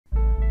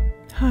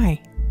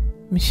Hi,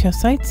 Michelle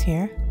Seitz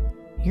here.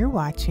 You're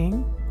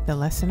watching the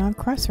lesson on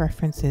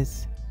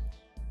cross-references.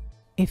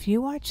 If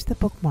you watched the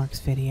bookmarks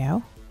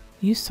video,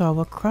 you saw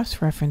what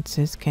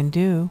cross-references can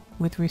do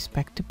with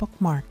respect to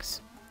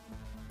bookmarks.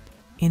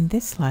 In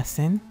this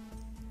lesson,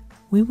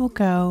 we will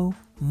go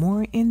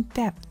more in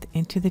depth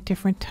into the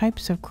different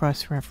types of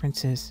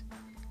cross-references.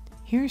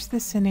 Here's the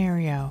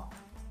scenario.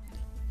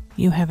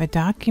 You have a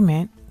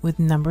document with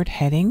numbered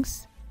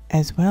headings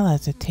as well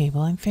as a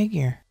table and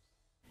figure,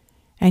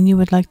 and you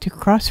would like to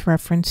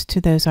cross-reference to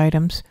those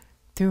items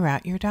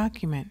throughout your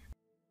document.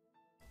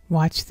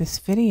 Watch this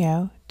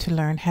video to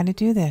learn how to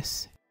do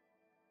this.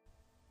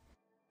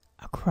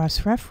 A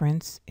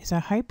cross-reference is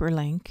a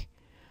hyperlink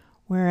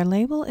where a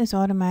label is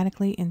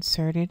automatically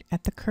inserted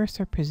at the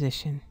cursor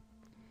position.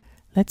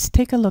 Let's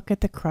take a look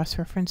at the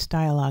cross-reference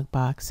dialog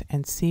box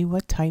and see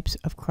what types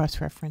of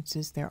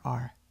cross-references there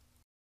are.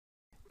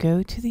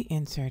 Go to the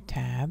Insert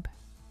tab,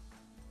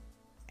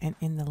 and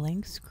in the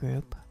Links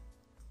group,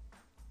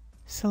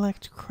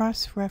 select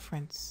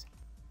Cross-Reference.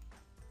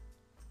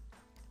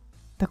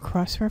 The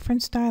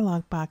Cross-Reference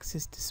dialog box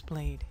is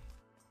displayed.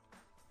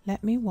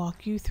 Let me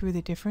walk you through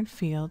the different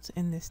fields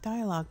in this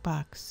dialog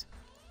box.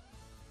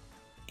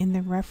 In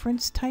the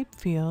Reference Type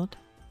field,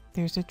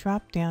 there's a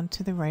drop-down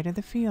to the right of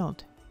the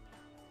field.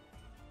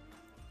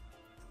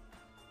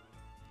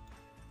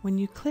 When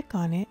you click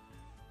on it,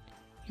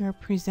 you are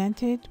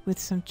presented with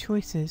some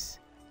choices.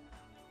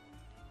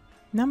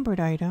 Numbered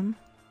item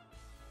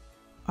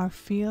are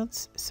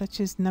fields such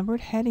as numbered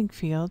heading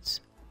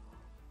fields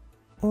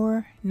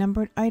or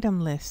numbered item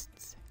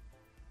lists.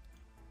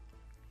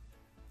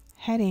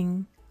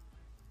 Heading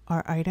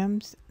are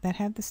items that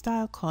have the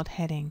style called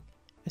heading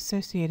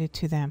associated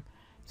to them,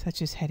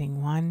 such as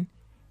heading 1,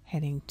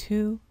 heading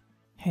 2,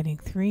 heading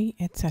 3,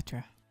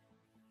 etc.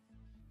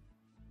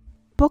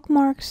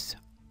 Bookmarks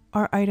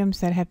are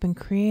items that have been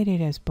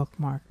created as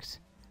bookmarks.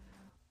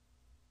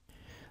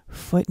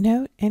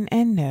 Footnote and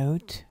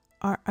endnote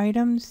are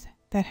items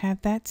that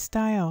have that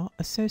style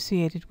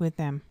associated with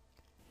them.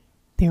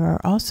 There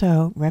are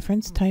also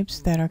reference types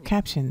that are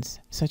captions,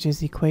 such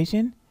as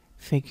equation,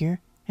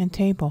 figure, and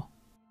table.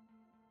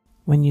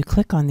 When you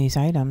click on these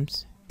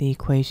items, the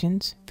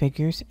equations,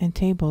 figures, and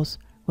tables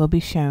will be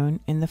shown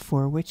in the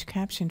For Which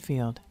Caption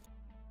field.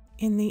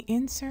 In the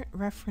Insert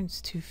Reference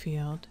To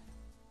field,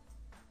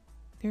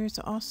 there is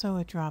also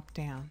a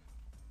drop-down,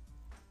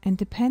 and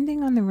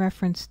depending on the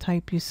reference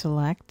type you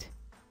select,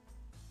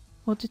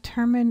 will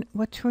determine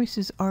what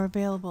choices are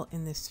available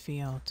in this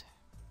field.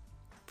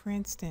 For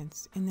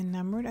instance, in the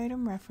numbered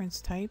item reference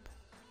type,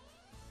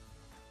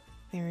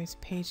 there is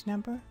page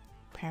number,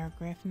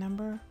 paragraph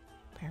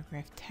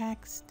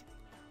text,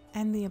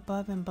 and the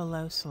above and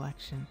below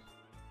selection.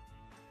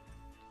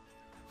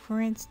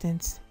 For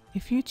instance,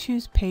 if you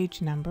choose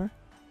page number,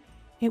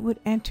 it would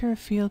enter a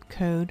field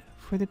code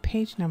for the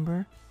page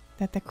number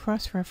that the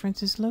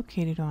cross-reference is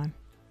located on.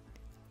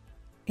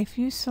 If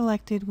you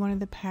selected one of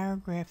the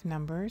paragraph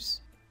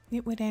numbers,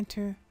 it would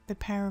enter the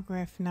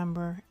paragraph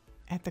number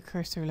at the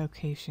cursor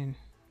location.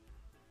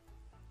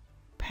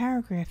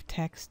 Paragraph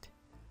text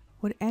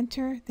would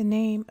enter the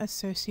name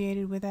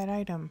associated with that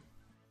item.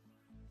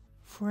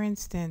 For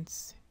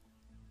instance,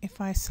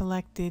 if I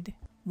selected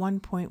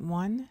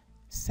 1.1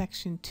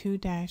 section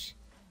 2-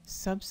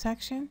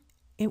 subsection,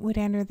 it would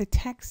enter the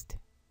text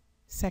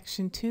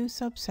section 2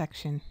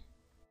 subsection.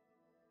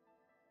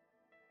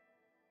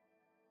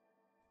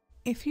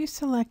 If you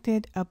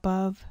selected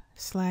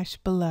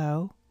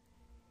above/below,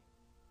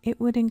 it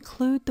would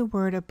include the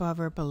word above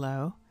or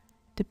below,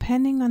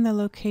 depending on the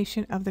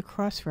location of the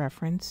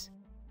cross-reference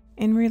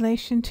in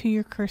relation to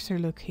your cursor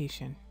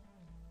location.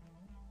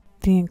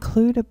 The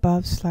Include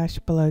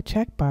Above/Below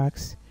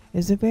checkbox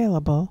is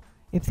available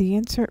if the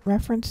Insert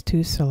Reference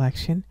To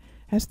selection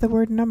has the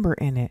word number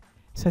in it,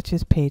 such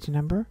as page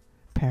number,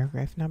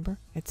 paragraph number,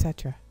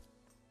 etc.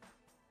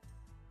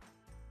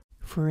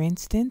 For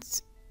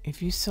instance, if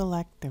you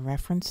select the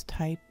reference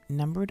type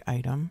numbered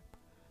item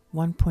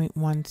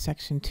 1.1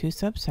 section 2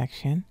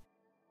 subsection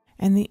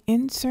and the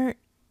Insert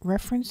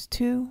Reference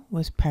To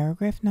was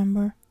paragraph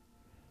number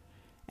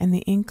and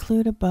the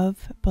Include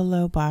Above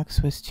Below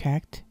box was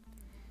checked,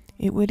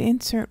 it would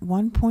insert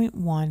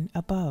 1.1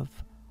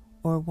 above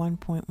or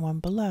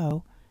 1.1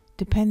 below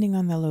depending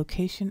on the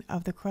location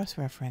of the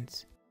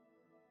cross-reference.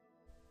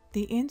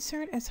 The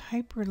Insert as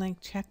Hyperlink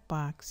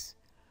checkbox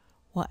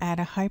will add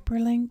a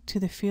hyperlink to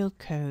the field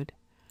code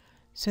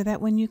so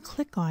that when you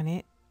click on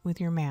it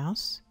with your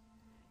mouse,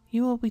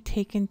 you will be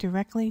taken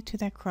directly to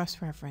that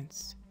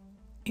cross-reference.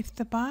 If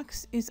the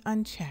box is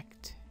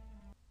unchecked,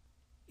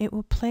 it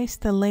will place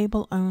the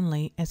label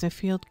only as a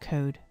field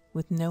code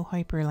with no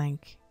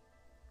hyperlink.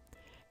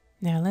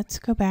 Now let's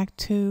go back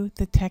to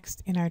the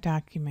text in our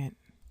document.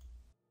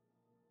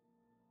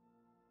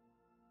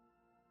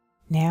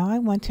 Now I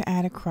want to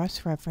add a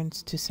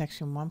cross-reference to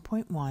section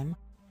 1.1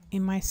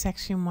 in my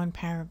section 1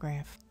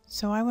 paragraph.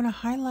 So I want to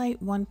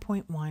highlight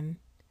 1.1.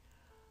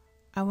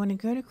 I want to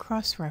go to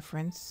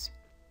cross-reference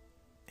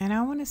and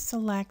I want to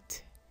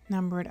select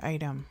numbered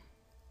item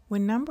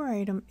When number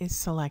item is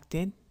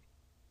selected,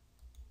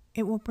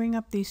 it will bring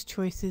up these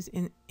choices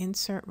in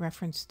Insert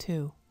Reference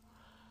To.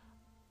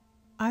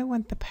 I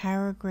want the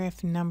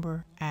paragraph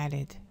number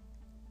added.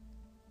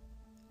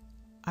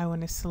 I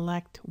want to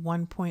select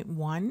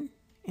 1.1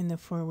 in the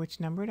for which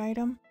numbered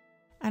item,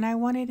 and I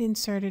want it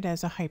inserted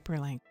as a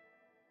hyperlink.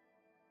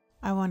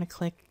 I want to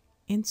click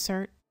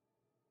Insert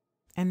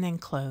and then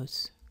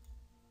Close.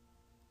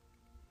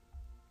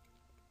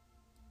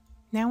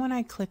 Now when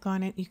I click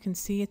on it, you can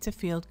see it's a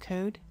field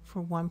code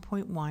for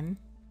 1.1.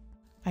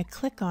 I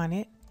click on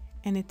it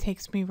and it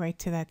takes me right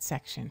to that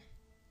section.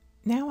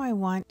 Now I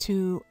want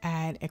to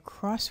add a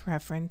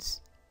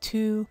cross-reference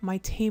to my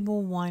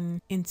table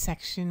 1 in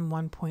section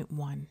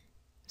 1.1.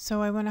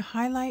 So I want to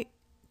highlight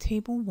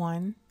table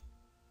 1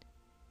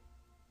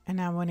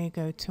 and I want to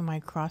go to my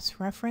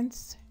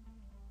cross-reference,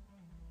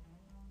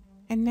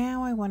 and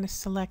now I want to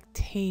select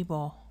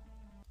table,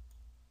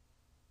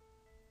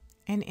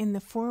 and in the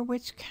for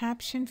which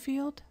caption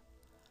field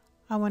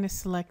I want to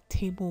select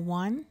table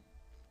 1.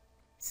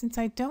 Since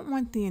I don't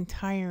want the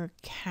entire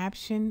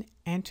caption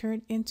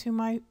entered into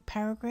my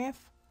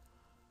paragraph,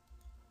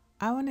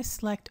 I want to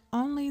select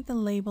only the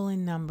label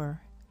and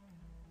number.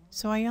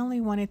 So I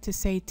only want it to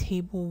say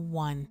table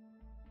 1.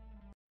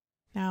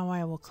 Now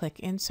I will click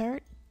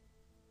Insert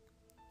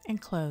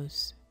and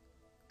Close.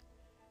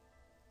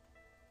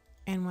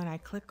 And when I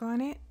click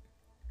on it,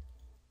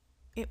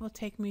 it will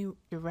take me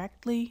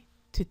directly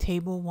to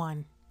table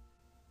 1.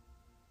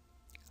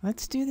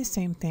 Let's do the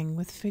same thing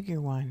with figure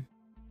 1.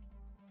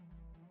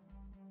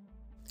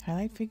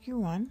 Highlight figure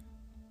 1,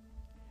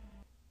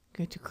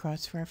 go to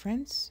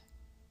cross-reference.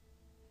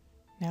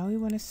 Now we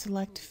want to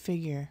select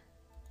figure.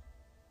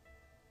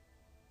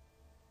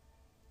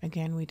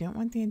 Again, we don't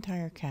want the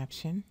entire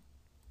caption,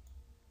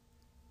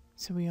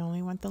 so we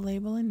only want the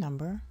label and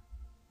number.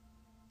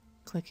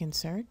 Click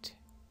Insert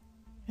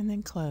and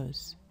then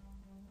Close.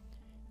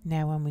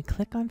 Now when we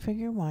click on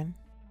figure 1,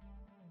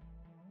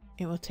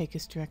 it will take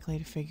us directly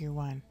to figure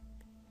 1.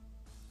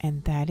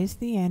 And that is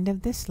the end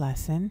of this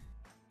lesson.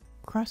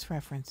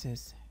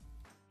 Cross-references.